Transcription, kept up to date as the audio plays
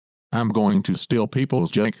I'm going to steal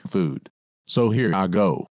people's junk food. So here I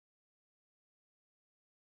go.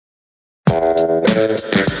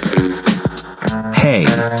 Hey,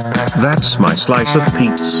 that's my slice of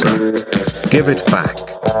pizza. Give it back.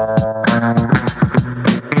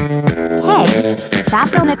 Hey, that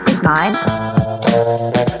donut is mine.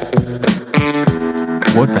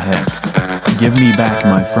 What the heck? Give me back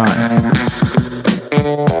my fries.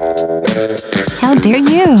 How dare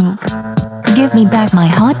you? Give me back my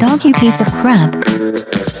hot dog, you piece of crap.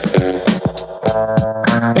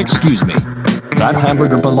 Excuse me. That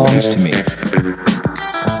hamburger belongs to me.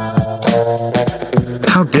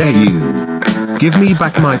 How dare you? Give me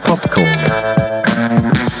back my popcorn.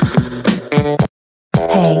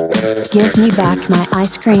 Hey, give me back my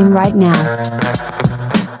ice cream right now.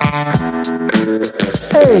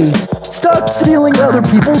 Hey, stop stealing other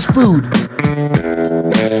people's food.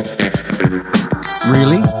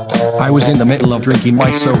 Really? I was in the middle of drinking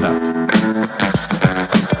my soda.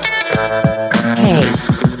 Hey,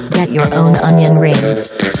 get your own onion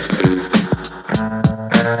rings.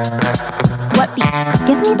 What the?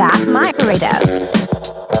 Give me back my burrito.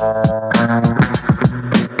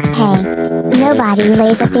 Hey, nobody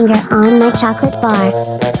lays a finger on my chocolate bar.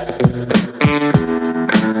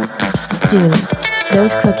 Dude,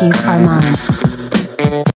 those cookies are mine.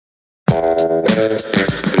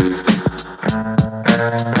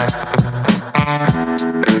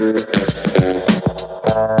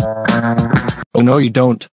 Oh no you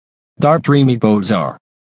don't. Dreamy Bowser.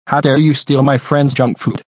 How dare you steal my friend's junk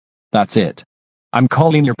food? That's it. I'm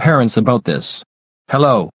calling your parents about this.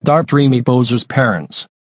 Hello, Dreamy Bowser's parents.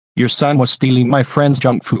 Your son was stealing my friend's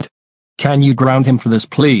junk food. Can you ground him for this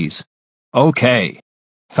please? Okay.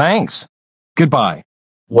 Thanks. Goodbye.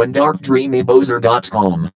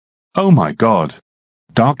 OneDarkDreamyBowser.com. Oh my god.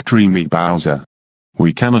 Dark Dreamy Bowser.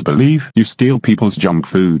 We cannot believe you steal people's junk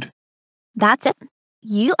food. That's it.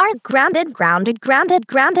 You are grounded for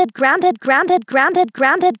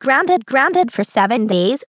 7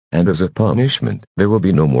 days. And as a punishment, there will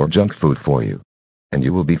be no more junk food for you. And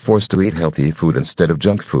you will be forced to eat healthy food instead of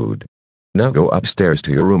junk food. Now go upstairs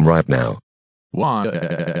to your room right now. Why?